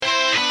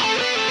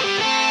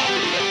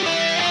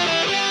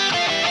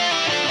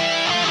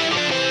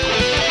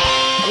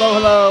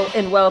Hello,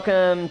 and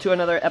welcome to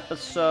another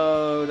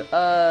episode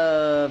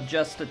of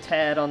Just a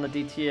Tad on the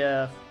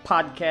DTF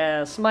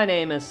podcast. My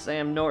name is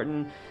Sam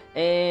Norton,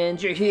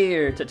 and you're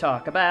here to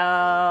talk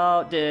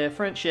about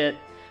different shit.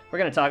 We're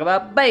going to talk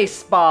about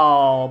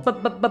baseball.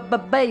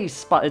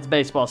 Baseball. It's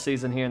baseball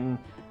season here in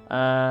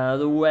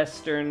the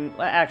Western...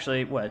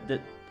 Actually,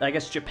 I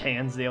guess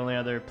Japan's the only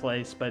other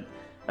place, but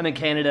I'm in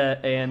Canada,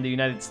 and the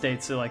United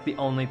States are like the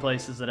only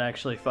places that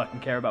actually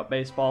fucking care about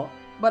baseball.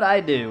 But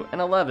I do,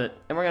 and I love it.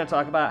 And we're going to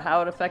talk about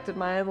how it affected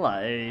my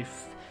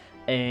life.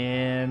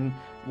 And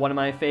one of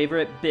my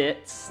favorite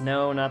bits,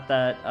 no, not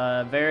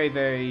that very,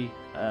 very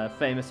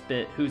famous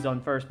bit, Who's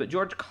on First, but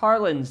George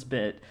Carlin's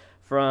bit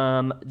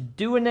from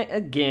Doing It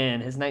Again,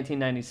 his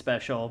 1990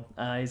 special.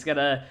 He's got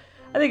I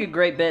think a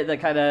great bit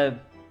that kind of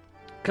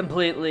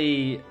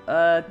completely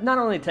not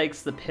only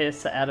takes the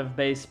piss out of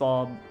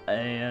baseball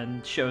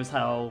and shows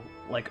how,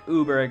 like,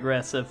 uber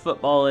aggressive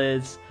football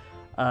is,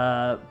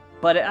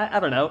 but I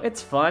don't know, it's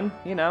fun,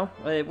 you know.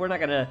 We're not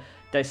going to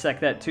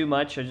dissect that too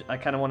much. I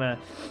kind of want to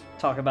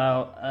talk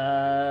about,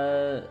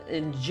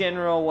 in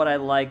general, what I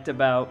liked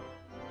about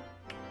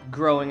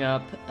growing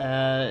up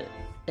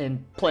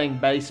and playing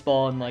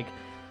baseball, and, like,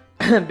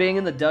 being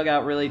in the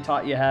dugout really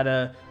taught you how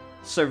to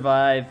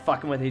survive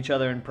fucking with each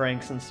other and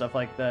pranks and stuff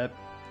like that.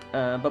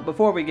 But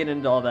before we get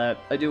into all that,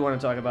 I do want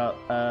to talk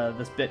about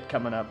this bit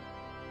coming up.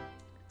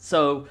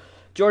 So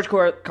George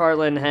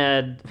Carlin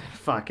had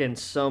fucking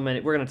so many...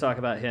 We're going to talk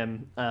about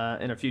him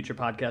in a future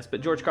podcast,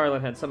 but George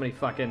Carlin had so many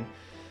fucking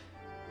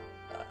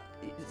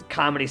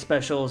comedy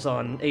specials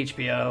on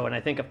HBO, and I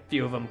think a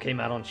few of them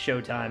came out on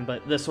Showtime,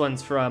 but this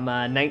one's from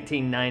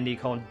 1990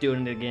 called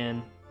Doing It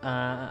Again.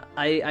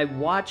 I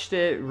watched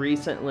it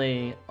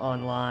recently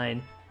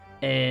online,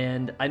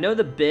 and I know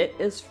the bit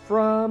is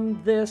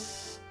from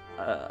this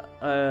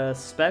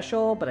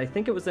special, but I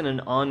think it was in an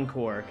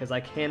encore, because I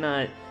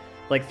cannot...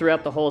 Like,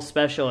 throughout the whole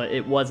special,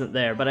 it wasn't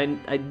there. But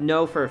I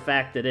know for a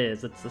fact it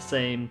is. It's the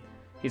same.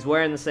 He's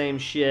wearing the same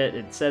shit.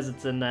 It says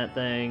it's in that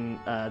thing.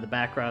 The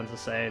background's the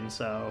same.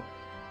 So,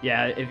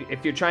 yeah,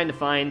 if you're trying to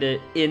find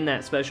it in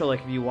that special, like,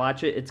 if you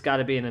watch it, it's got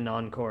to be in an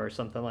encore or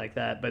something like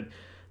that. But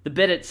the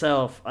bit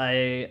itself,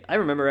 I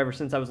remember ever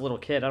since I was a little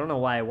kid. I don't know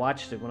why I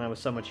watched it when I was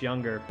so much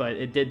younger, but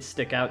it did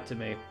stick out to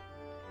me.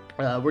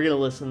 We're going to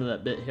listen to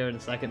that bit here in a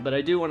second. But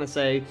I do want to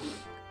say,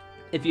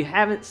 if you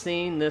haven't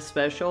seen this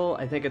special,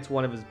 I think it's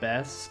one of his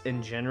best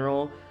in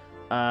general.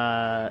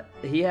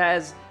 He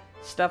has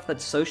stuff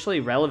that's socially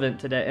relevant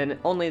today, and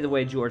only the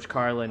way George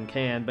Carlin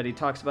can, but he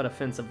talks about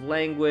offensive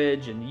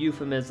language and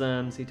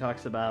euphemisms. He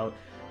talks about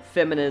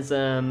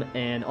feminism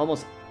and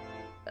almost,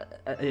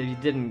 he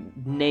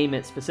didn't name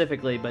it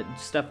specifically, but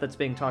stuff that's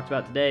being talked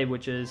about today,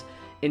 which is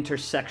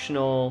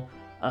intersectional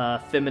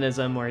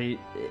feminism, where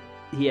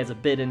he has a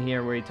bit in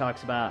here where he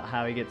talks about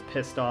how he gets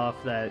pissed off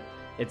that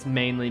it's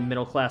mainly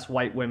middle-class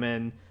white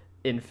women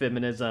in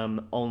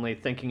feminism only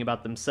thinking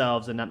about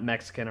themselves and not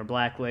Mexican or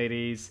black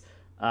ladies.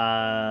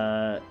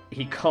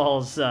 He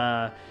calls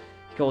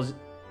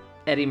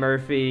Eddie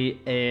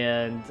Murphy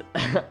and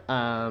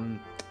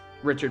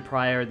Richard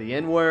Pryor the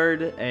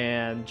N-word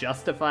and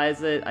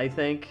justifies it, I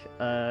think,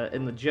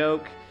 in the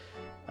joke.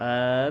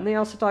 And he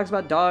also talks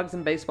about dogs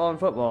and baseball and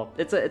football.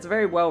 It's a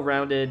very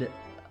well-rounded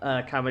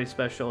comedy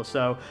special,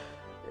 so...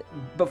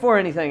 Before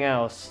anything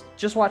else,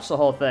 just watch the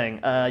whole thing.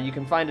 You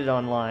can find it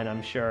online,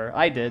 I'm sure.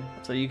 I did,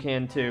 so you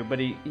can too. But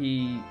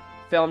he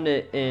filmed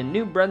it in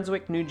New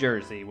Brunswick, New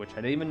Jersey, which I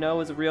didn't even know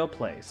was a real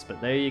place.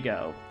 But there you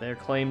go. Their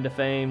claim to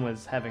fame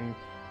was having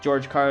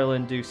George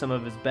Carlin do some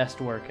of his best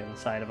work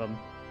inside of him.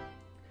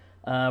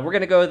 We're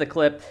going to go to the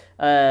clip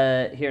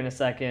here in a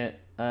second.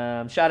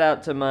 Shout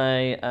out to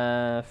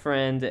my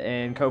friend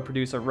and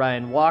co-producer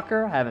Ryan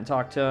Walker. I haven't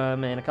talked to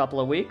him in a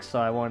couple of weeks, so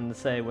I wanted to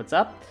say what's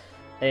up.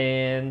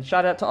 And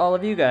shout out to all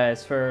of you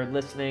guys for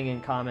listening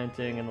and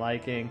commenting and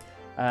liking.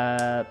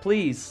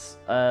 Please,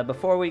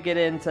 before we get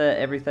into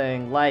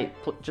everything,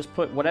 just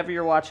put whatever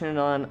you're watching it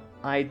on,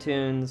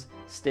 iTunes,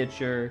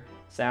 Stitcher,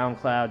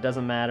 SoundCloud,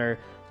 doesn't matter.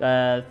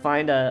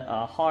 Find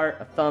a heart,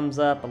 a thumbs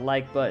up, a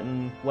like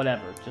button,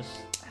 whatever.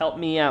 Just help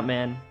me out,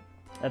 man.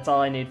 That's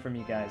all I need from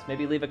you guys.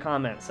 Maybe leave a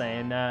comment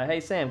saying, hey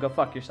Sam, go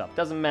fuck yourself.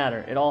 Doesn't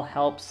matter. It all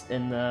helps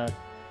in the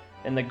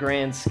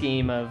grand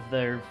scheme of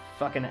their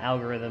fucking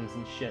algorithms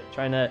and shit.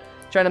 Trying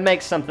to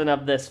make something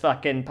of this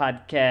fucking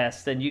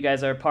podcast, and you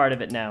guys are a part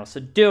of it now. So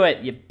do it,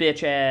 you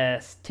bitch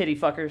ass titty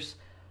fuckers.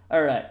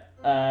 Alright.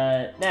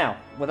 Now,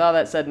 with all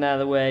that said and out of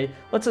the way,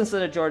 let's listen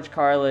to George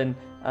Carlin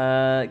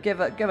give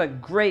a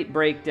great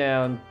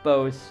breakdown,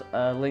 both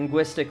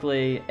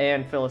linguistically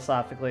and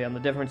philosophically, on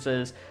the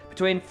differences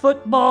between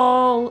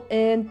football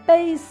and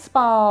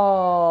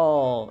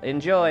baseball.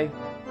 Enjoy.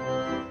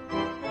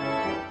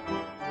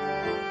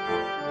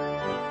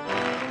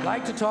 I'd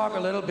like to talk a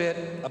little bit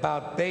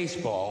about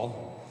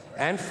baseball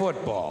and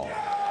football.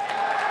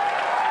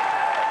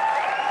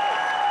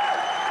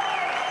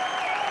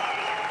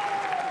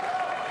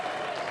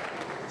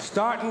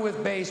 Starting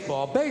with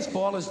baseball.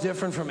 Baseball is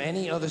different from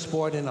any other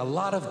sport in a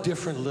lot of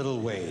different little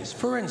ways.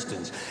 For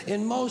instance,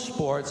 in most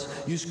sports,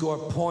 you score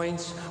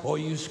points or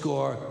you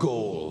score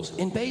goals.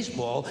 In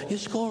baseball, you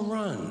score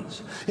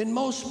runs. In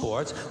most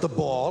sports, the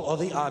ball or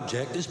the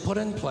object is put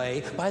in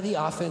play by the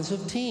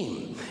offensive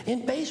team.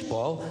 In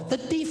baseball, the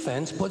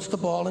defense puts the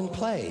ball in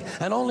play,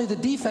 and only the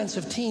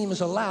defensive team is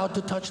allowed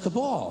to touch the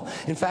ball.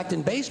 In fact,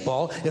 in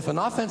baseball, if an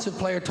offensive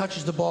player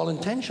touches the ball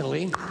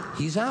intentionally,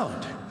 he's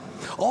out.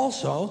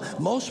 Also,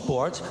 most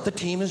sports, the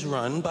team is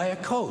run by a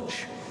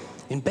coach.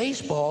 In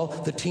baseball,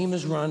 the team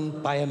is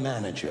run by a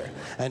manager.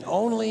 And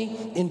only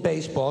in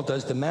baseball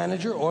does the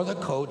manager or the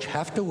coach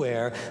have to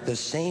wear the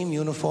same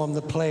uniform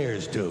the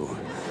players do.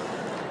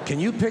 Can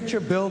you picture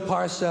Bill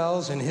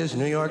Parcells in his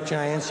New York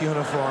Giants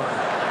uniform?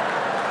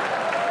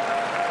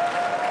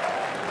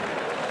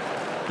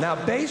 Now,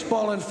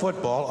 baseball and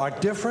football are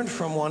different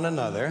from one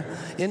another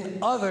in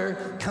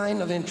other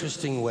kind of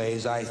interesting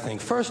ways, I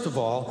think. First of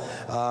all,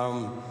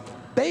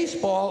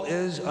 baseball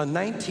is a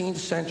 19th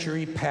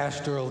century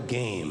pastoral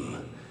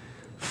game.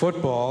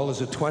 Football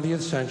is a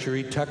 20th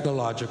century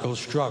technological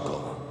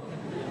struggle.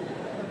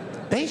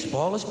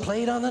 Baseball is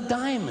played on a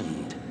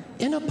diamond,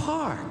 in a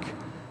park,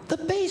 the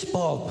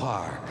baseball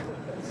park.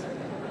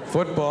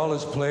 Football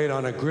is played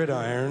on a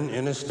gridiron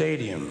in a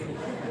stadium,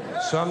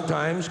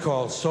 sometimes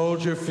called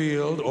Soldier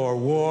Field or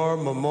War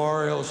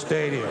Memorial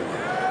Stadium.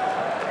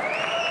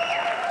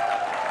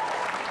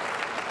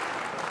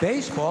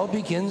 Baseball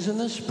begins in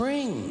the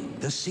spring,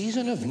 the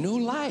season of new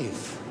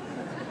life.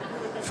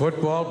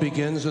 Football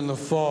begins in the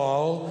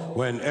fall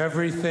when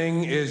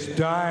everything is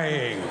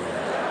dying.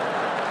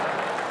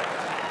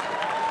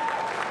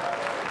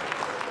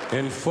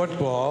 In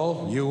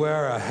football, you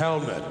wear a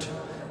helmet.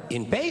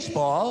 In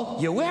baseball,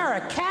 you wear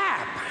a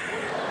cap.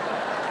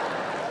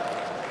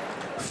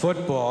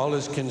 Football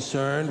is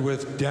concerned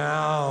with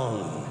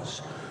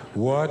downs.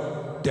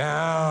 What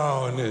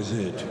down is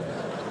it?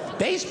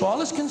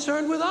 Baseball is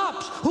concerned with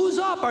ups. Who's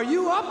up? Are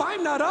you up?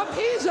 I'm not up.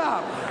 He's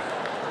up.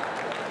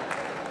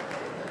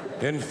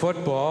 In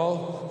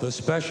football, the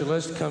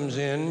specialist comes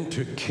in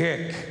to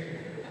kick.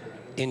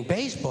 In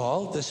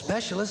baseball, the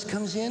specialist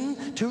comes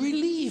in to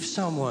relieve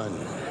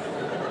someone.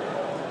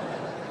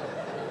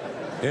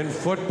 In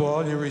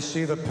football, you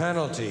receive a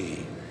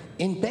penalty.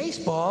 In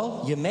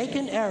baseball, you make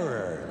an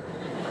error.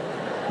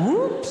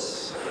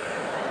 Whoops.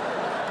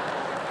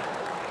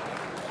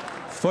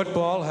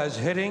 Football has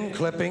hitting,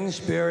 clipping,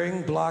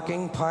 spearing,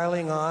 blocking,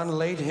 piling on,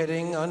 late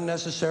hitting,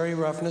 unnecessary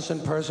roughness,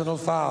 and personal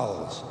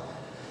fouls.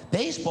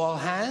 Baseball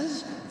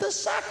has the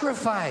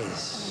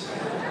sacrifice.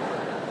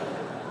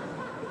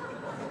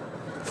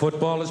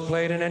 Football is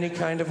played in any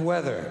kind of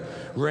weather.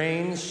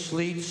 Rain,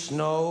 sleet,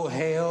 snow,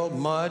 hail,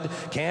 mud.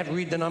 Can't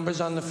read the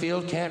numbers on the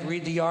field, can't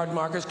read the yard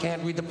markers,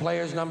 can't read the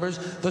players' numbers.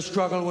 The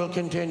struggle will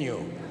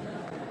continue.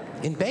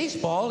 In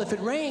baseball, if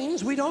it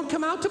rains, we don't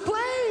come out to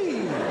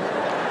play.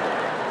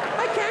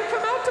 I can't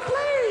come out to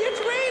play.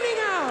 It's raining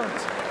out.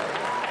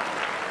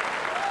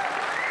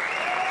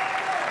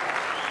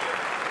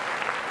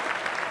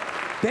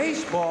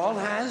 Baseball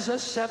has a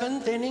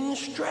 7th inning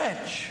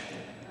stretch.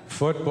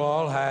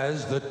 Football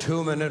has the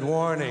 2-minute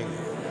warning.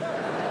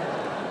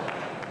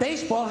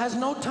 Baseball has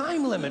no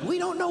time limit. We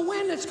don't know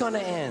when it's going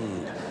to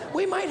end.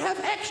 We might have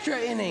extra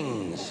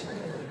innings.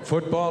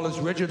 Football is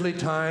rigidly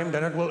timed,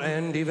 and it will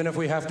end even if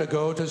we have to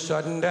go to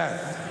sudden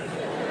death.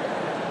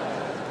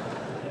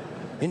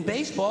 In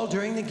baseball,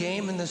 during the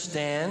game in the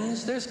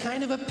stands, there's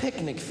kind of a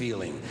picnic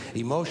feeling.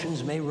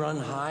 Emotions may run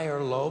high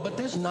or low, but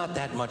there's not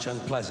that much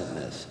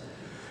unpleasantness.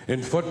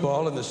 In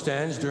football, in the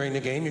stands during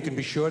the game, you can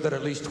be sure that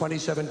at least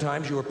 27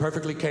 times you were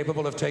perfectly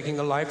capable of taking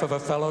the life of a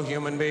fellow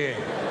human being.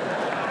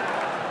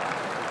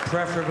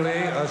 Preferably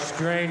a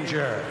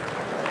stranger.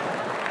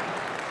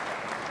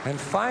 And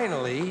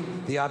finally,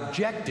 the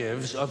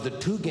objectives of the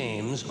two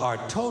games are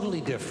totally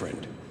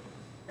different.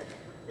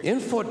 In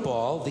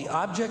football, the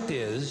object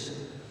is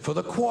for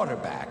the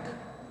quarterback,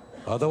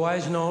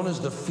 otherwise known as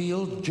the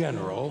field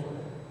general,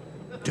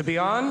 to be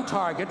on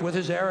target with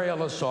his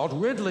aerial assault,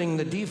 riddling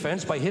the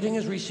defense by hitting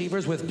his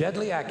receivers with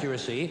deadly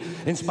accuracy,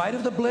 in spite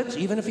of the blitz,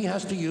 even if he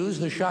has to use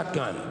the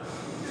shotgun.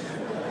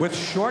 With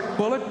short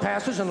bullet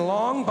passes and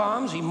long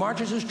bombs, he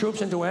marches his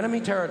troops into enemy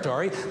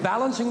territory,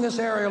 balancing this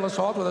aerial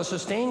assault with a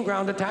sustained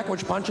ground attack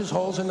which punches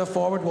holes in the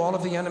forward wall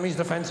of the enemy's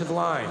defensive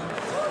line.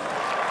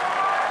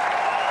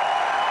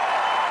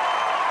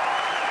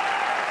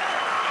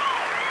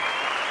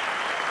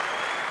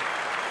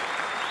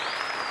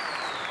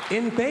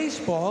 In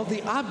baseball,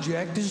 the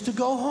object is to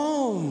go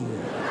home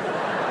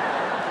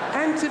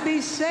and to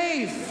be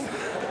safe.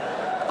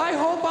 I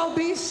hope I'll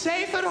be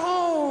safe at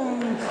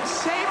home.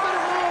 Safe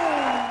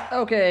at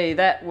home. Okay,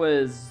 that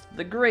was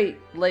the great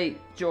late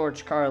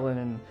George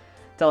Carlin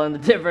telling the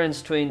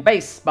difference between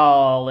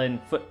baseball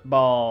and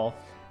football.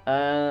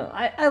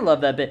 I love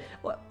that bit.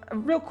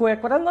 Real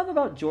quick, what I love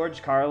about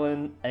George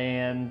Carlin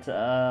and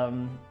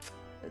now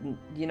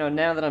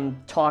that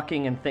I'm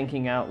talking and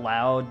thinking out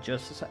loud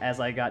just as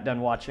I got done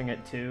watching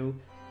it too,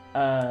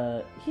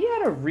 he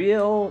had a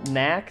real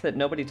knack that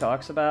nobody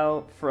talks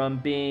about, from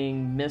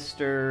being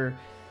Mr.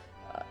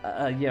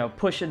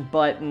 Pushing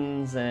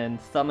buttons and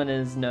thumbing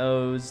his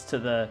nose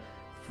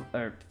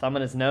or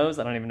thumbing his nose.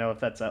 I don't even know if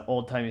that's an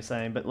old-timey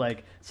saying, but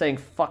like saying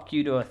fuck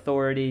you to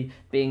authority,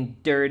 being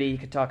dirty. He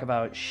could talk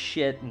about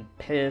shit and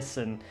piss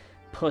and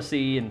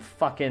pussy and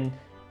fucking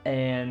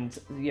and,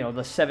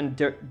 the 7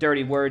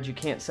 dirty words you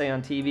can't say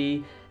on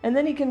TV. And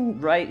then he can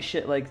write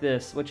shit like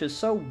this, which is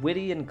so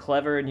witty and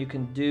clever, and you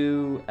can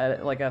do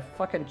like a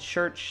fucking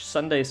church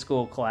Sunday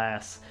school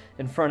class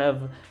in front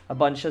of a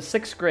bunch of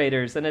 6th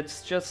graders, and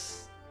it's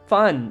just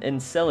fun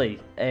and silly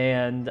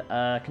and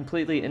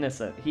completely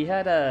innocent. He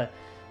had a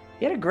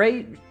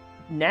great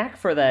knack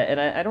for that, and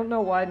I don't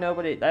know why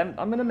nobody. I'm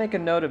gonna make a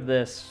note of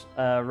this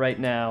right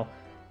now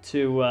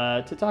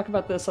to talk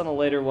about this on a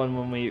later one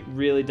when we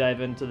really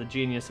dive into the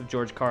genius of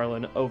George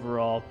Carlin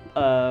overall.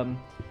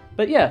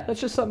 But yeah, that's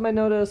just something I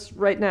noticed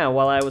right now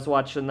while I was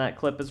watching that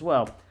clip as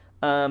well.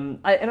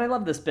 I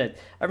love this bit.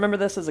 I remember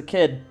this as a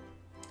kid,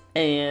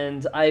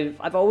 and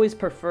I've always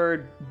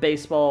preferred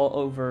baseball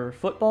over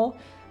football.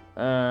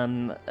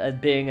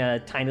 Being a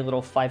tiny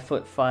little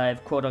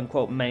 5'5" quote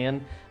unquote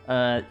man,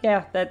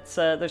 that's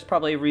there's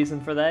probably a reason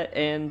for that.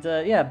 And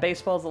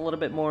baseball's a little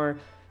bit more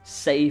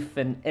safe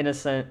and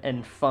innocent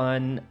and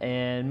fun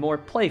and more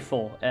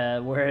playful,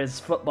 whereas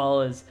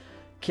football is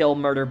kill,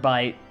 murder,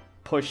 bite,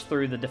 push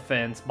through the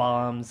defense,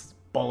 bombs,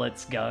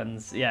 bullets,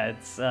 guns. Yeah,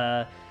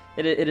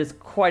 it is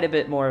quite a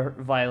bit more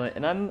violent,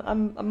 and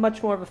I'm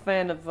much more of a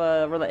fan of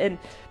and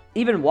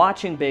even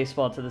watching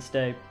baseball to this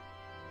day.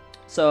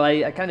 So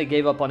I kind of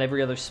gave up on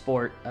every other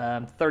sport.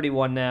 I'm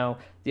 31 now.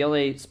 The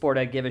only sport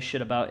I give a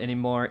shit about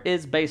anymore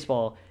is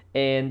baseball,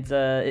 and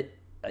it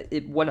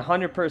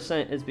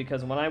 100% is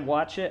because when I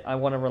watch it, I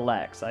want to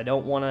relax. I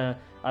don't want to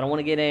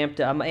get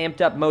amped up. I'm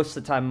amped up most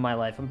of the time in my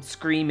life. I'm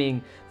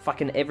screaming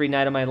fucking every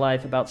night of my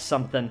life about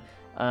something.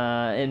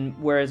 And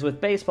whereas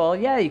with baseball,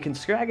 yeah, you can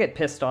I get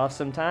pissed off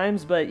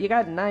sometimes, but you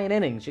got 9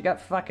 innings. You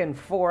got fucking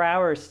 4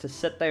 hours to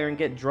sit there and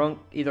get drunk,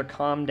 either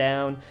calm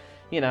down,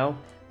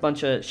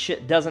 bunch of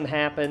shit doesn't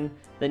happen,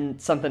 then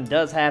something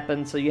does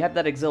happen, so you have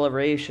that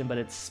exhilaration, but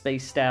it's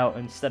spaced out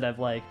instead of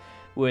like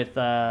with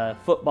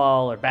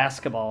football or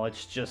basketball, or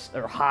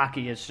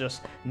hockey, it's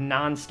just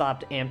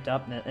non-stop amped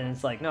up, and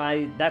it's like,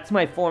 no, that's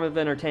my form of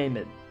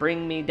entertainment.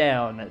 Bring me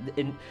down,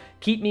 and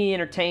keep me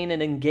entertained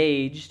and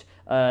engaged.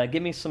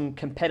 Give me some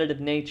competitive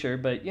nature,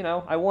 but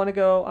I want to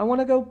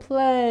go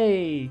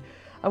play.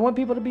 I want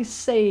people to be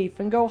safe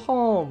and go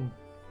home.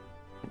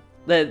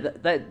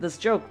 This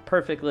joke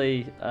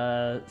perfectly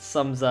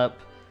sums up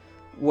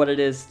what it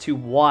is to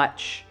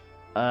watch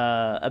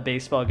a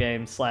baseball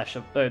game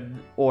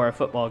or a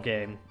football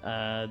game.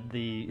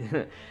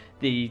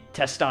 The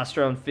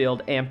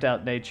testosterone-filled,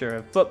 amped-out nature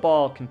of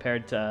football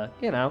compared to,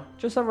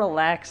 just a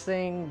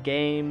relaxing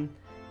game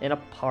in a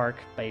park,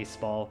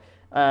 baseball.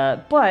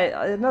 But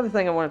another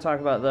thing I want to talk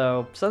about,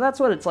 though, so that's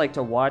what it's like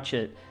to watch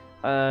it.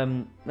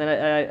 And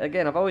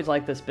I've always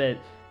liked this bit,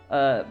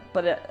 but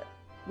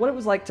what it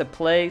was like to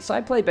play. So I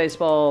played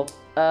baseball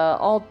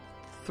up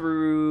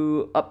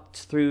through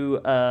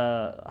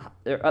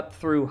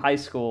high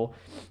school,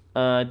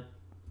 and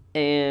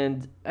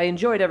I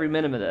enjoyed every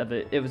minute of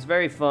it. It was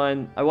very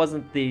fun. I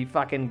wasn't the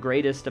fucking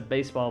greatest of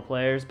baseball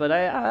players, but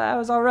I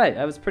was all right.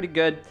 I was pretty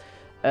good,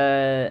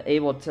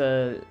 able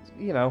to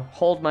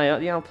hold my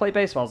own. Play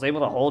baseball. I was able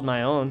to hold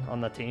my own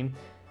on the team,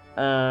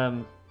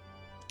 and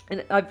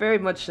I very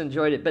much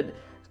enjoyed it. But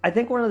I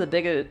think one of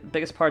the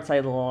biggest parts I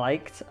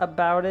liked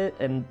about it,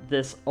 and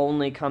this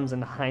only comes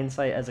in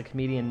hindsight as a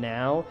comedian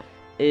now,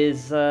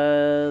 is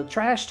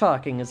trash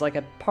talking is like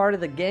a part of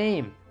the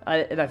game.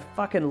 I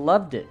fucking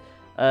loved it.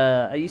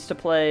 I used to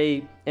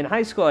play in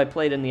high school. I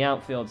played in the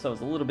outfield, so it was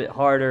a little bit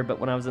harder. But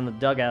when I was in the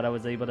dugout, I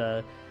was able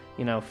to,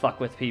 fuck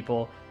with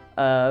people.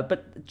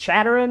 But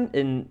chattering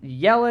and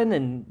yelling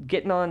and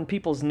getting on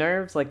people's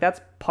nerves, like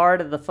that's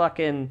part of the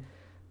fucking.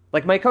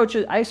 Like my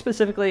coaches, I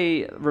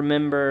specifically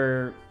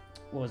remember.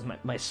 What was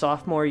my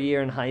sophomore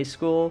year in high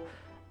school?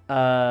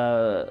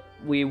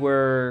 We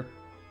were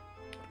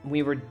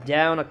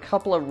down a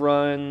couple of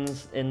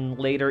runs in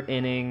later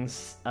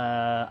innings.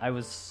 I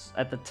was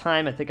at the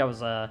time, I think I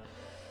was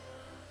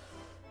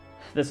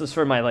this was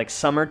for my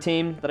summer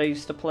team that I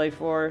used to play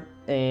for,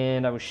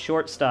 and I was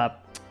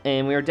shortstop.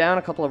 And we were down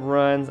a couple of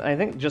runs. I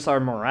think just our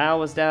morale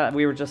was down.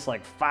 We were just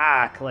like,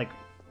 fuck, I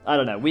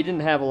don't know. We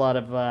didn't have a lot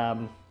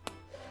of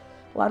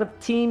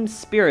team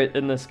spirit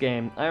in this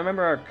game. I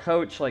remember our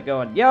coach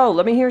going, yo,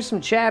 let me hear some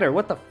chatter.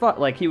 What the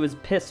fuck? He was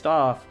pissed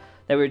off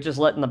that we were just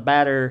letting the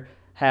batter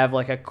have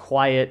a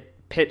quiet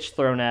pitch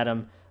thrown at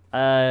him.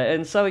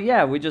 And so,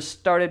 yeah, we just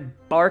started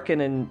barking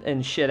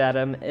and shit at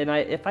him. And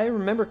if I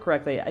remember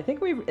correctly, I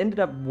think we ended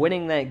up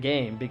winning that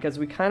game because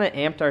we kind of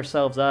amped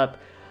ourselves up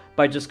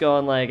by just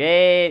going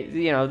hey,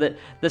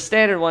 the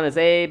standard one is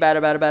A,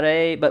 batter,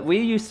 A. But we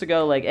used to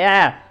go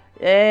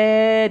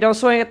don't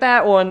swing at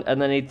that one.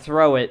 And then he'd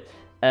throw it.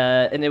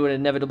 And it would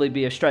inevitably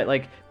be a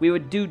strike. We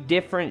would do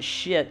different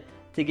shit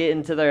to get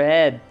into their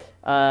head.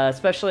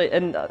 Especially,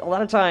 and a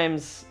lot of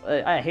times,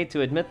 I hate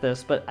to admit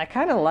this, but I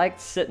kind of liked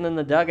sitting in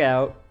the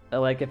dugout.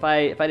 Like, if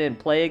I didn't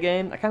play a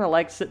game, I kind of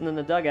liked sitting in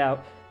the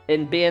dugout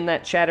and being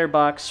that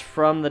chatterbox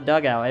from the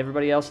dugout.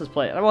 Everybody else is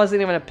playing. I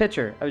wasn't even a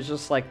pitcher. I was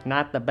just, like,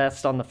 not the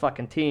best on the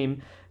fucking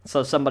team.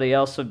 So somebody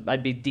else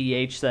I'd be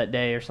DH that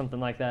day or something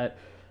like that.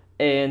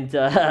 And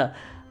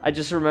I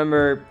just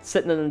remember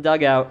sitting in the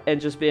dugout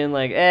and just being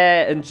like,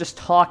 and just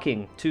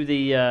talking to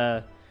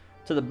the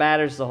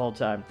batters the whole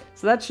time.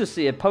 So that's just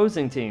the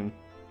opposing team.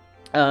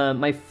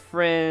 My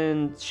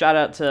friend, shout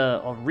out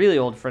to a really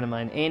old friend of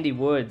mine, Andy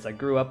Woods. I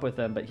grew up with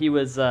him, but he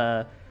used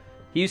to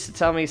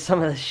tell me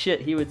some of the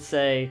shit he would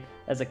say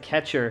as a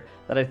catcher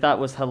that I thought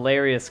was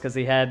hilarious because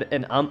he had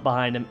an ump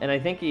behind him. And I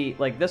think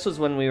this was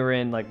when we were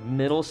in like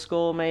middle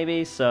school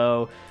maybe,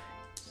 so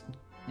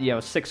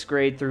 6th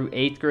grade through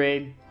 8th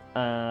grade.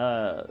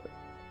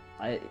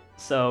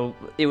 So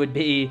it would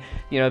be,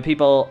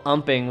 people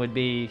umping would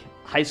be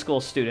high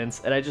school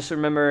students, and I just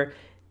remember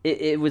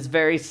it was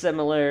very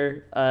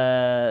similar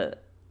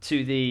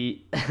to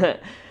the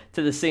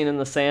to the scene in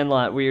The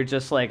Sandlot where you're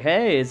just like,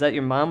 hey, is that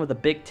your mom with the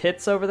big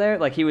tits over there?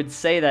 Like, he would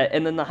say that,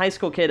 and then the high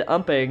school kid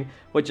umping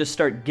would just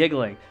start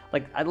giggling.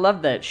 Like, I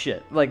love that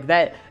shit. Like,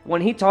 that,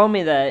 when he told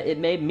me that, it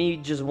made me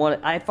just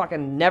I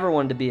fucking never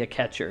wanted to be a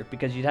catcher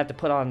because you'd have to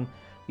put on,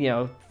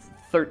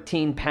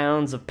 13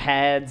 pounds of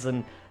pads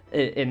and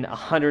in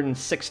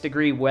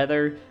 106-degree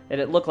weather, and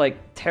it looked like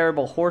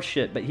terrible horse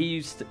shit. But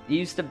he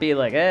used to be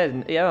like,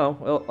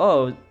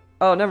 oh,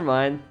 never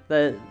mind,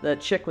 that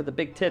chick with the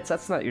big tits,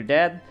 that's not your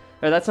dad,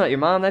 or that's not your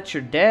mom, that's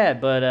your dad.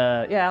 But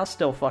yeah, I'll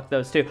still fuck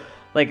those too.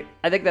 Like,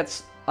 I think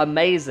that's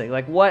amazing.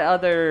 Like, what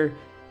other?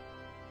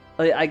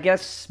 I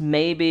guess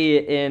maybe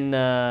in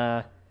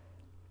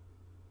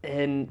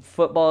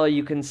football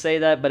you can say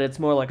that, but it's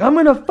more like, I'm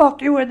gonna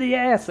fuck you in the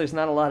ass. There's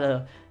not a lot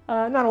of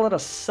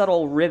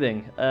subtle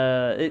ribbing.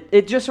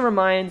 It just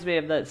reminds me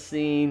of that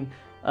scene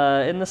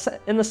in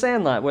the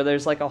Sandlot where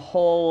there's like a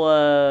whole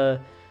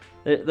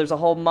there's a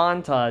whole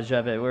montage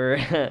of it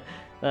where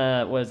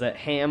was it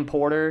Ham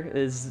Porter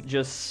is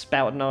just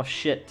spouting off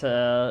shit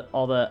to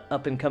all the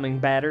up and coming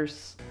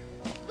batters.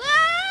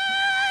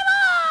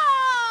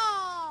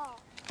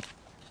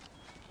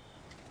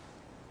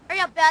 Hurry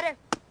up, batter.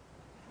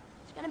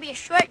 It's gonna be a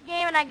short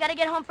game and I gotta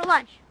get home for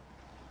lunch.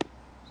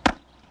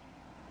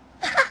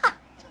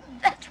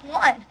 That's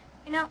one.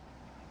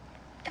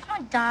 If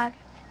my dog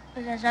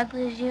was as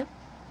ugly as you,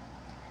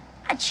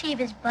 I'd shave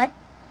his butt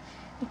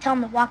and tell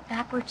him to walk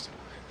backwards.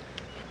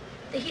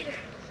 The heater.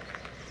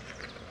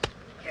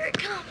 Here it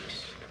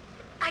comes.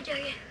 I tell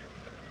you.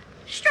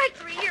 Strike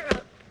three, you're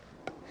up.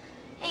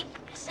 Hey,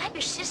 is that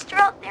your sister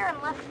out there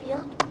in left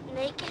field?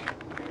 Naked?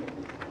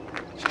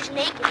 She's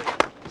naked.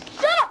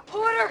 Shut up,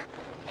 Porter!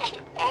 Hey,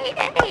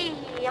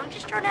 I'm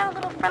just trying to have a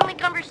little friendly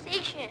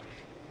conversation.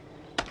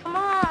 Come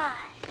on.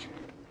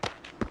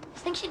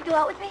 Think she'd go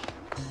out with me?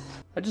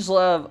 I just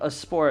love a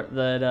sport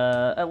that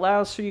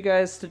allows for you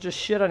guys to just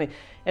shit on you.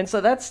 And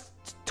so that's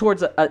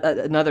towards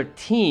another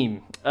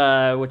team,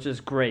 which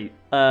is great.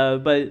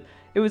 But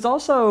it was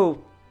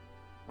also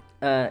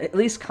at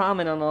least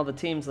common on all the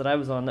teams that I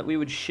was on that we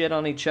would shit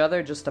on each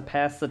other just to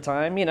pass the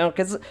time,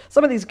 because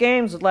some of these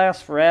games would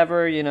last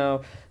forever,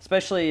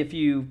 especially if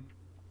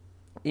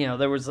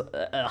there was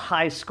a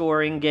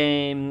high-scoring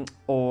game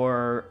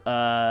or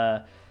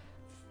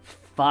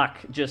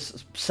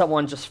just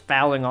someone just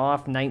fouling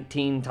off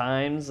 19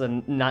 times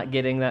and not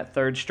getting that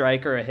third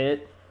strike or a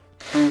hit.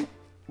 A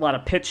lot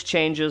of pitch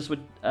changes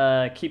would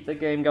keep the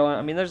game going.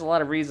 I mean, there's a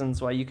lot of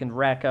reasons why you can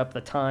rack up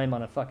the time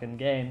on a fucking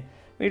game.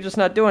 You're just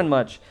not doing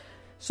much.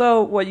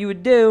 So what you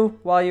would do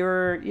while you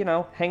were,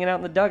 hanging out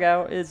in the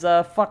dugout is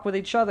fuck with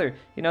each other.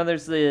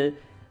 There's the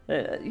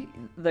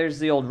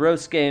old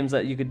roast games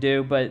that you could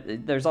do,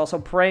 but there's also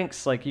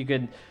pranks. Like, you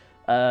could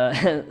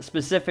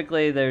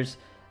specifically there's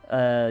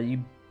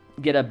you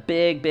get a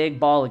big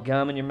ball of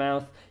gum in your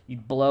mouth,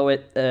 you'd blow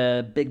it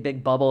a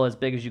big bubble as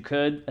big as you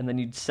could, and then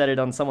you'd set it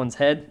on someone's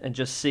head and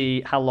just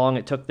see how long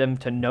it took them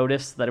to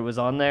notice that it was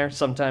on there.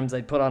 Sometimes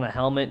they'd put on a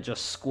helmet,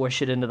 just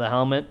squish it into the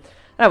helmet.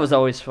 That was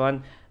always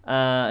fun.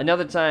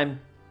 Another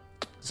time,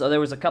 so there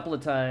was a couple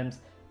of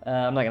times,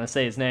 I'm not going to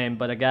say his name,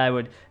 but a guy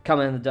would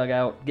come in the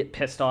dugout, get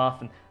pissed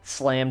off, and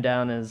slam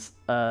down his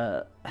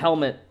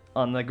helmet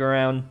on the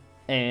ground,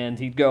 and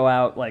he'd go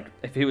out, like,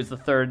 if he was the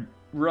third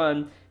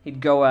run, he'd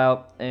go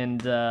out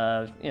and,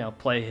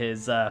 play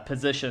his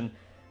position.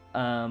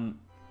 And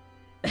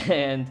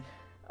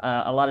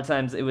a lot of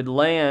times it would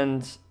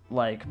land,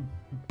 like,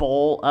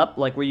 bowl up,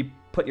 like where you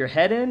put your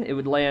head in, it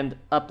would land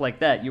up like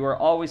that. You were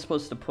always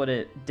supposed to put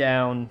it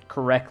down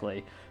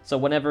correctly. So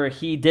whenever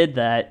he did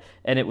that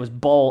and it was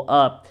bowl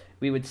up,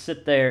 we would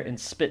sit there and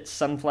spit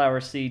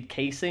sunflower seed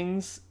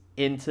casings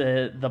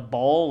into the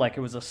bowl like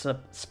it was a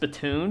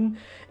spittoon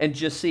and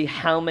just see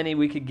how many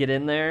we could get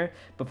in there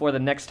before the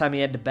next time he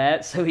had to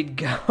bat. So he'd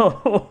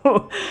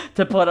go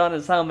to put on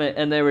his helmet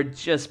and there would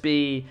just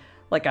be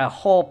like a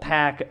whole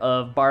pack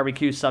of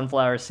barbecue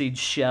sunflower seed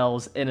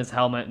shells in his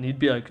helmet, and he'd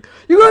be like,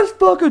 "You guys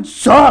fucking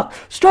suck!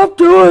 Stop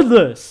doing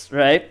this!"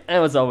 Right? That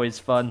was always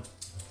fun.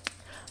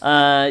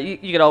 You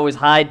could always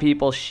hide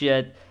people's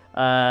shit.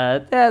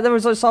 There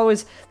was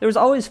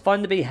always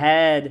fun to be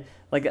had,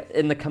 like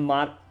in the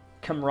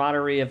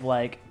camaraderie of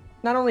like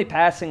not only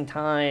passing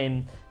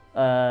time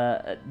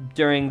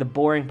during the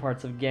boring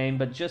parts of the game,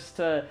 but just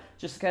to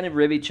kind of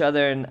rib each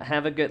other and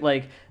have a good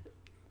like.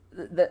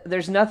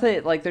 There's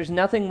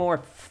nothing more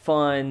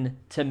fun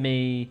to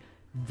me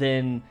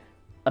than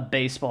a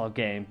baseball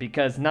game,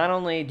 because not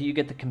only do you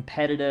get the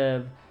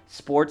competitive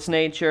sports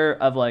nature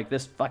of like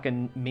this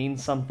fucking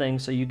means something,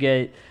 so you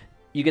get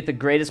the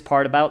greatest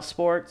part about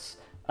sports,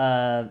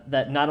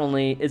 that not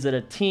only is it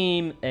a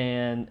team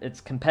and it's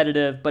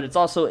competitive, but it's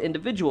also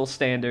individual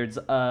standards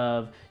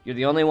of you're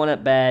the only one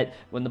at bat.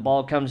 When the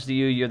ball comes to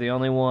you, you're the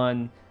only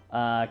one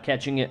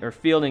catching it or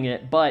fielding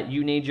it, but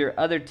you need your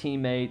other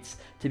teammates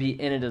to be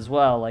in it as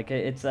well. Like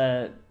it's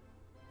a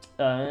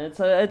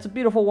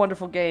beautiful,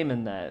 wonderful game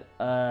in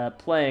that,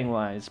 playing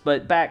wise.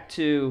 But back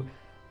to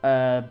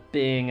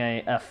being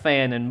a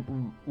fan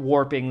and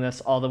warping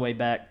this all the way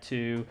back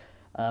to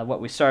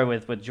what we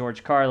started with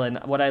George Carlin.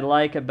 What I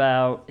like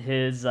about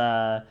his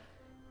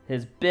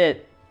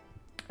bit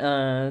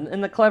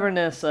and the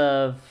cleverness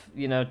of,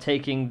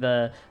 taking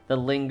the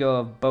lingo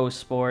of both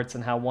sports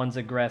and how one's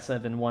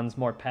aggressive and one's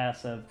more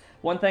passive.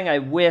 One thing I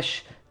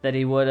wish that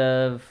he would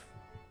have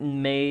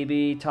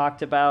maybe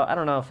talked about, I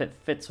don't know if it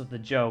fits with the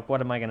joke,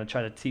 what am I going to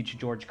try to teach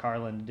George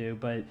Carlin to do,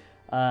 but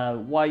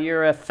while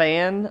you're a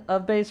fan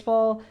of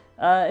baseball,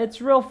 it's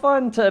real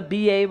fun to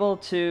be able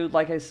to,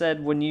 like I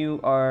said, when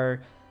you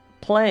are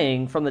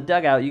playing from the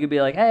dugout, you could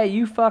be like, hey,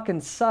 you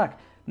fucking suck.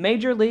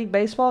 Major League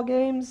Baseball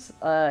games,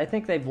 I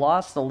think they've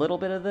lost a little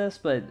bit of this,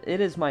 but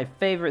it is my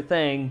favorite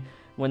thing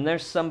when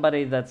there's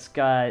somebody that's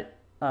got,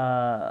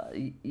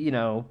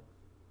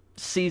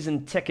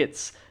 season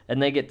tickets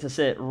and they get to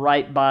sit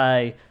right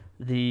by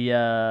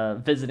the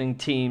visiting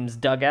team's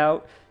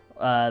dugout.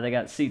 They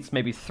got seats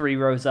maybe 3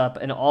 rows up,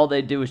 and all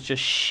they do is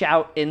just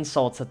shout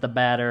insults at the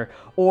batter.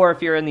 Or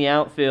if you're in the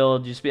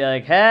outfield, just be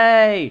like,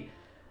 hey,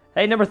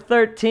 number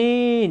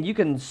 13, you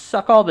can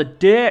suck all the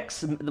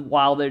dicks,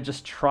 while they're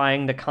just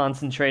trying to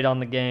concentrate on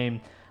the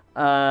game.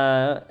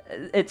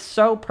 It's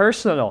so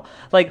personal.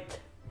 Like,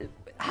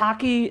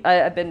 hockey,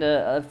 I've been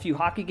to a few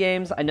hockey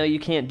games. I know you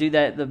can't do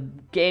that. The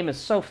game is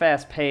so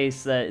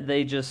fast-paced that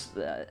they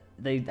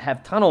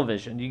have tunnel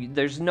vision.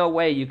 There's no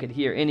way you could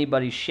hear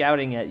anybody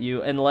shouting at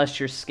you unless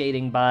you're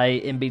skating by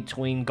in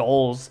between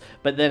goals.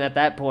 But then at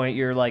that point,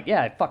 you're like,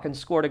 yeah, I fucking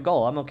scored a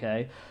goal. I'm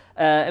okay.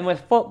 And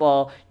with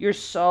football, you're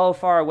so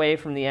far away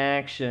from the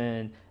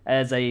action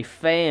as a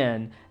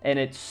fan, and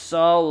it's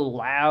so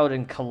loud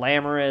and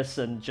clamorous,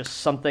 and just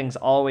something's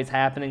always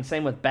happening.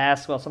 Same with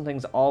basketball,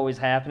 something's always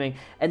happening.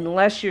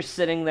 Unless you're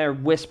sitting there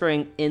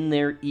whispering in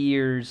their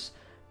ears,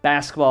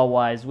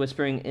 basketball-wise,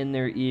 whispering in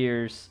their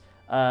ears,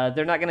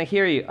 they're not going to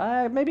hear you.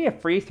 Maybe a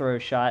free throw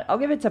shot. I'll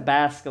give it to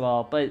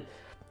basketball, but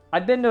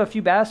I've been to a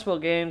few basketball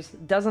games.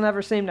 Doesn't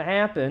ever seem to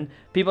happen.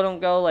 People don't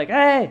go like,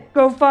 hey,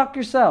 go fuck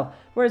yourself.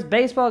 Whereas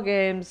baseball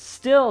games,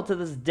 still to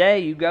this day,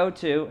 you go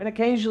to, and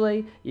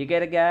occasionally you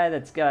get a guy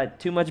that's got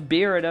too much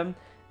beer in him,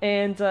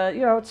 and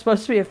it's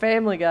supposed to be a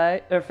family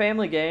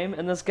game,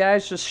 and this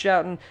guy's just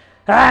shouting,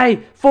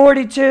 hey,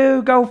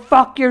 42, go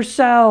fuck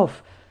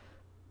yourself.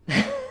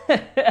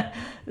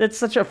 That's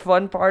such a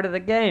fun part of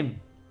the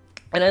game.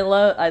 And I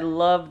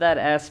love that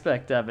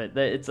aspect of it.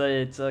 It's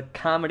a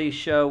comedy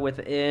show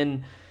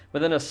within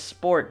a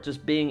sport,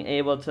 just being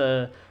able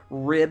to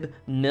rib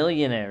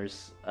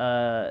millionaires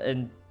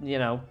and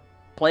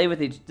play with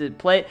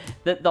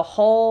the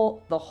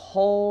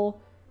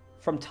whole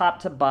from top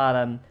to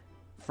bottom,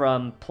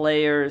 from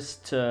players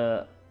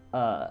to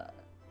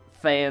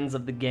fans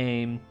of the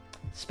game,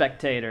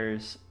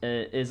 spectators,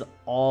 is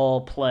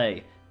all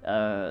play.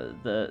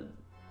 The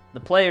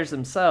players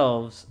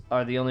themselves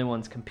are the only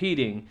ones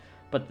competing,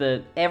 but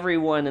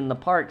everyone in the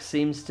park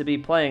seems to be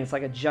playing. It's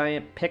like a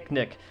giant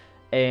picnic,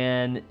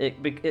 and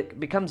it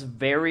becomes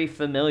very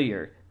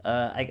familiar.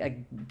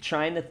 I'm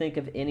trying to think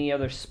of any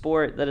other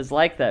sport that is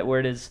like that, where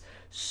it is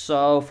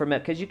so familiar,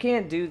 because you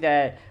can't do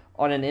that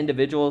on an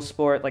individual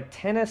sport. Like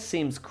tennis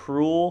seems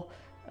cruel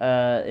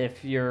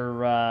if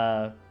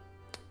you're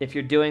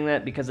doing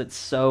that, because it's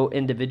so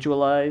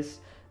individualized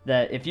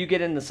that if you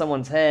get into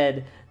someone's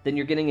head, then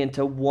you're getting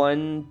into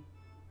one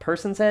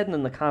person's head, and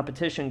then the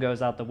competition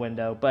goes out the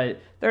window. But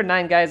there are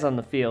 9 guys on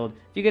the field.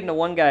 If you get into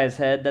one guy's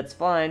head, that's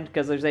fine,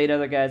 because there's 8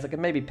 other guys that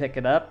can maybe pick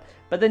it up.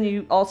 But then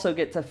you also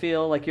get to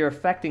feel like you're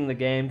affecting the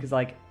game, because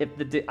like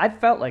I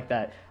felt like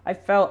that. I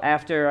felt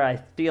after I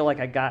feel like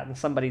I got in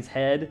somebody's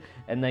head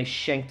and they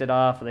shanked it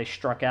off or they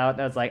struck out,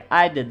 and I was like,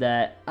 I did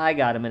that. I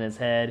got him in his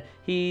head.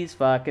 He's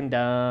fucking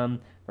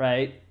dumb,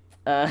 right?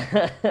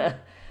 Yeah,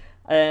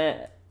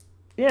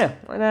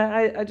 and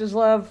I just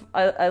love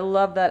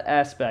that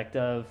aspect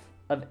of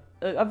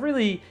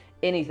really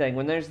anything,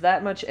 when there's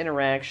that much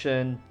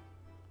interaction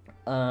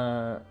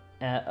of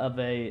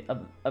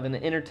an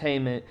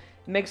entertainment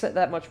makes it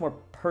that much more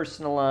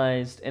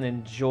personalized and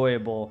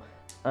enjoyable.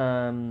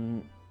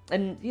 And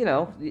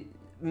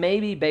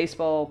maybe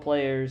baseball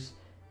players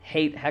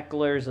hate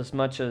hecklers as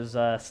much as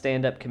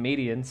stand-up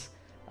comedians.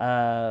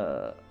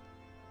 But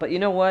you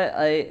know what?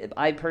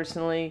 I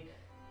personally,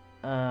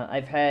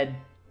 I've had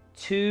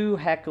 2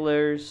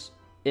 hecklers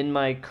in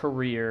my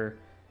career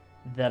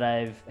that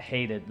I've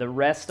hated. The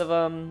rest of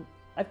them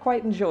I've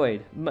quite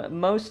enjoyed.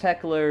 Most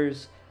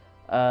hecklers,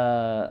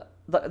 all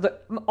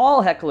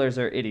hecklers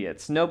are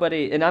idiots.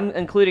 Nobody, and I'm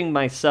including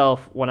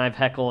myself when I've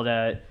heckled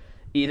at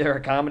either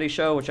a comedy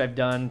show, which I've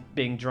done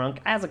being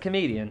drunk as a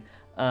comedian,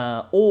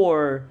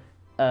 or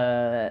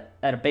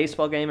at a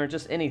baseball game or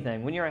just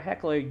anything. When you're a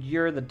heckler,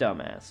 you're the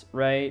dumbass,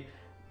 right?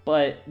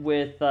 But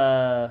with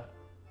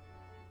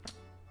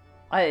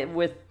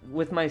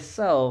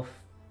myself,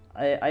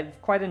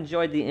 I've quite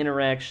enjoyed the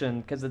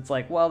interaction because it's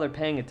like, well, they're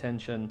paying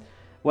attention.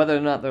 Whether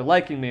or not they're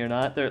liking me or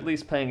not, they're at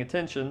least paying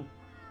attention.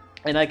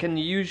 And I can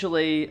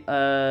usually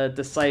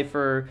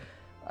decipher,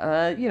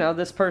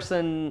 this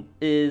person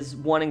is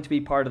wanting to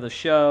be part of the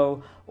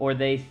show, or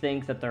they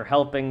think that they're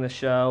helping the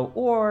show,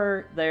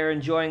 or they're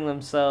enjoying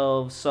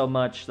themselves so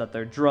much that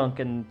they're drunk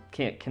and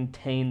can't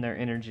contain their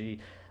energy.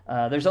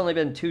 There's only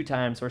been 2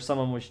 times where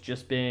someone was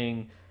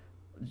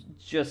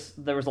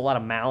there was a lot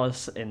of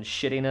malice and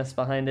shittiness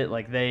behind it.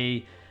 Like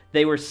they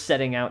were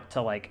setting out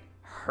to like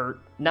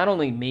hurt not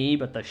only me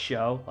but the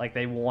show. Like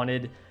they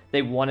wanted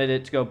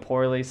it to go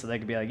poorly so they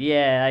could be like,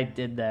 yeah, I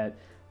did that.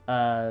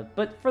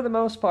 But for the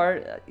most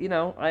part,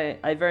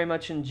 I very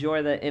much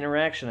enjoy that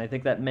interaction. I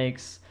think that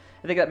makes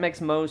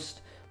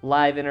most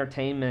live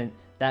entertainment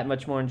that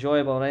much more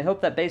enjoyable, and I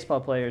hope that baseball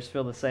players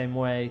feel the same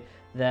way.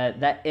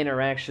 That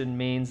interaction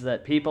means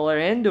that people are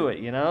into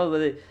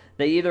it.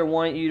 They either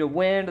want you to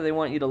win or they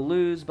want you to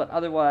lose, but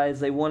otherwise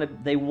they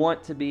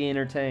want to be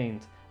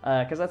entertained.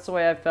 Because that's the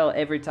way I felt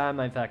every time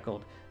I've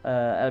heckled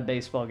at a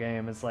baseball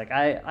game. It's like,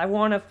 I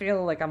want to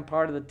feel like I'm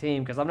part of the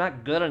team, because I'm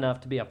not good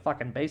enough to be a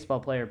fucking baseball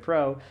player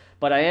pro,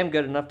 but I am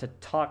good enough to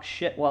talk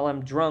shit while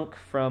I'm drunk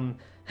from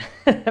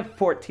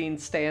 14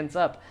 stands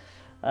up.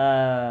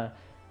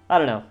 I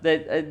don't know.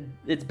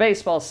 It's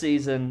baseball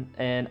season,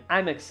 and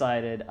I'm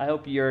excited. I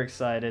hope you're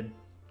excited.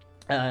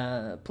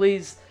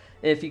 Please,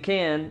 if you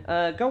can,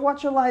 go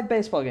watch a live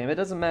baseball game. It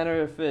doesn't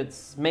matter if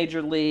it's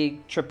Major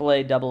League,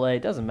 AAA, AA,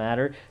 it doesn't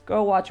matter.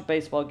 Go watch a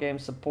baseball game,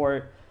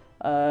 support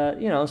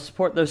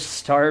those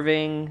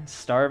starving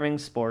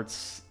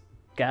sports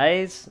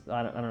guys.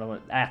 I don't know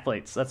what,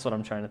 athletes, that's what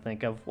I'm trying to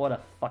think of. What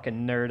a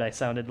fucking nerd I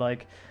sounded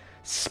like.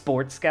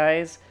 Sports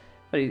guys.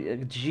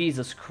 But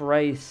Jesus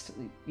Christ,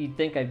 you'd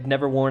think I've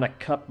never worn a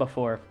cup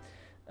before.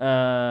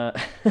 And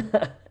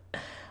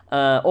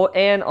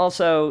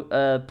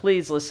also,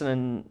 please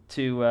listen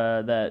to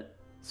that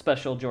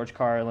special George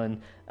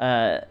Carlin.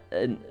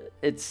 And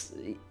just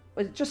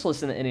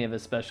listen to any of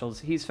his specials.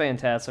 He's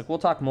fantastic. We'll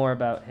talk more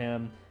about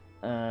him.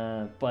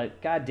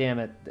 But God damn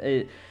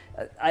it,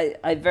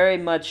 I very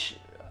much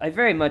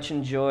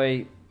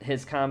enjoy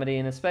his comedy,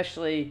 and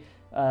especially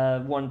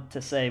want to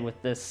say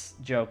with this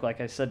joke, like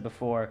I said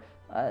before.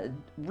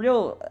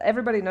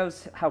 Everybody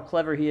knows how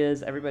clever he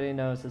is. Everybody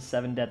knows his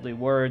 7 deadly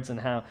words and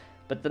how.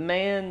 But the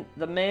man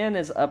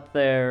is up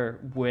there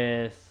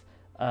with,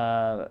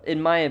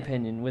 in my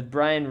opinion, with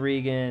Brian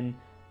Regan,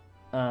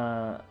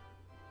 I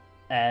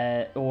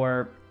don't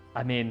want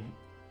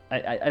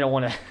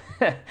to,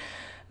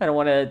 I don't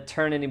want to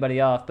turn anybody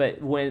off.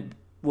 But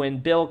when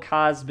Bill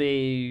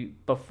Cosby,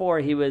 before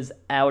he was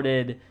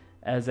outed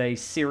as a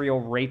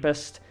serial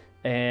rapist,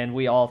 and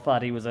we all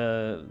thought he was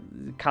a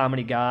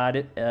comedy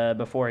god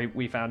before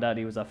we found out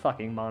he was a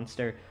fucking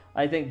monster.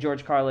 I think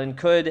George Carlin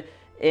could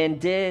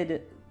and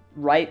did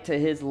write to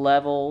his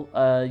level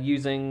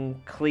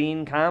using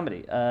clean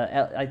comedy.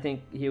 I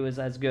think he was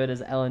as good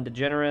as Ellen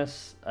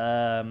DeGeneres.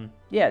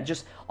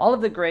 Just all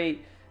of the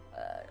great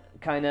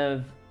kind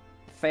of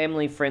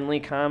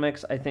family-friendly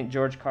comics. I think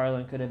George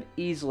Carlin could have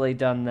easily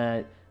done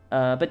that.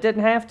 But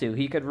didn't have to.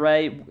 He could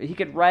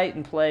write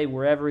and play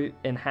wherever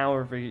and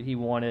however he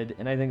wanted,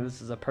 and I think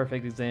this is a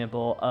perfect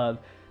example of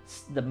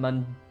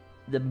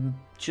the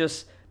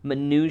just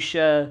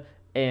minutia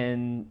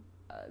and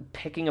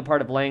picking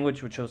apart of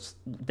language, which was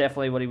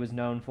definitely what he was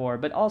known for,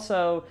 but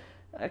also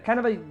kind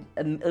of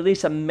at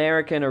least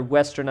American or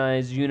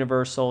westernized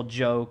universal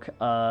joke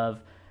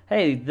of,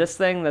 hey, this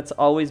thing that's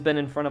always been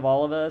in front of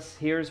all of us,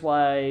 here's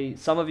why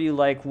some of you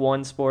like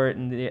one sport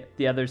and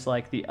the others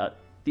like the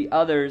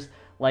others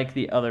like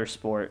the other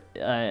sport,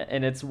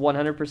 and it's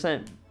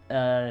 100%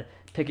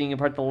 picking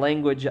apart the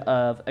language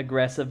of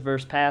aggressive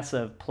versus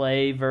passive,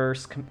 play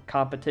versus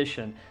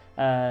competition,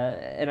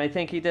 and I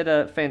think he did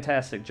a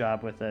fantastic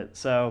job with it.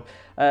 So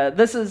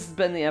this has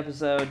been the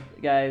episode,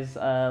 guys.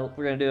 We're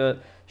going to do a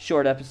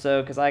short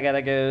episode because I got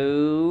to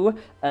go.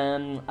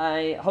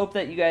 I hope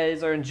that you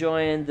guys are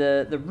enjoying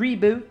the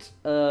reboot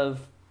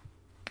of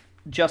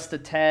Just a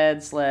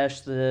Tad /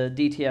 the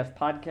DTF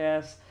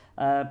podcast.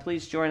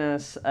 Please join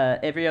us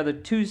every other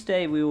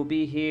Tuesday. We will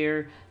be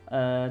here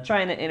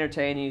trying to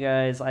entertain you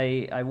guys.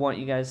 I want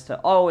you guys to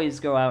always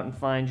go out and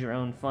find your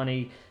own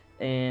funny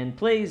And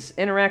please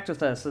interact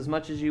with us as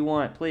much as you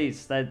want.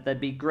 Please,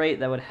 that'd be great.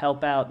 That would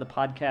help out the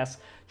podcast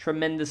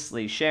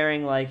tremendously.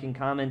 Sharing, liking,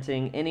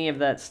 commenting, any of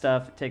that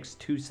stuff. It takes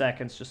 2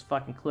 seconds. Just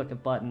fucking click a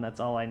button.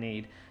 That's all I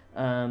need.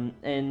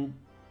 And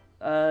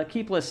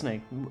keep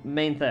listening.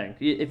 Main thing.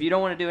 If you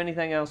don't want to do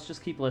anything else,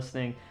 just keep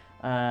listening.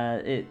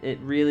 It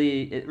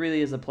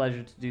really is a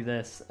pleasure to do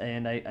this,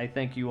 and I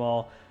thank you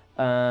all.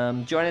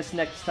 Join us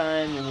next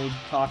time when we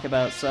talk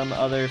about some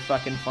other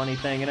fucking funny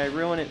thing, and I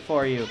ruin it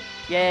for you.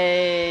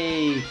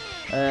 Yay!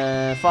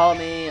 Follow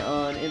me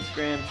on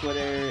Instagram,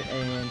 Twitter,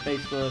 and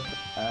Facebook.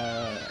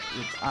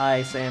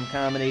 It's Sam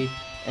Comedy.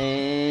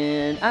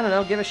 And I don't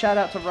know, give a shout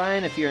out to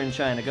Ryan if you're in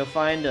China. Go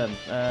find him.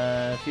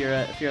 If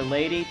you're a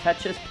lady,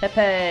 touch his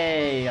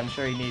pepe. I'm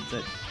sure he needs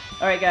it.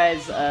 All right,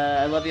 guys.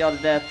 I love you all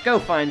to death. Go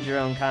find your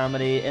own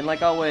comedy, and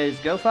like always,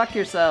 go fuck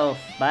yourself.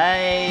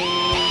 Bye.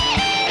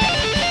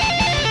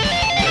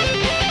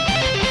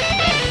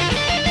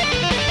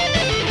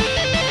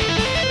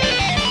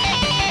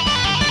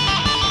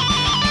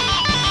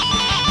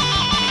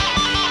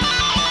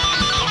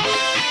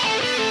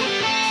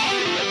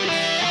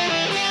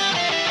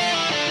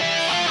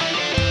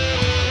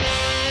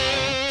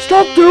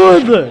 Stop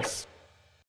doing this!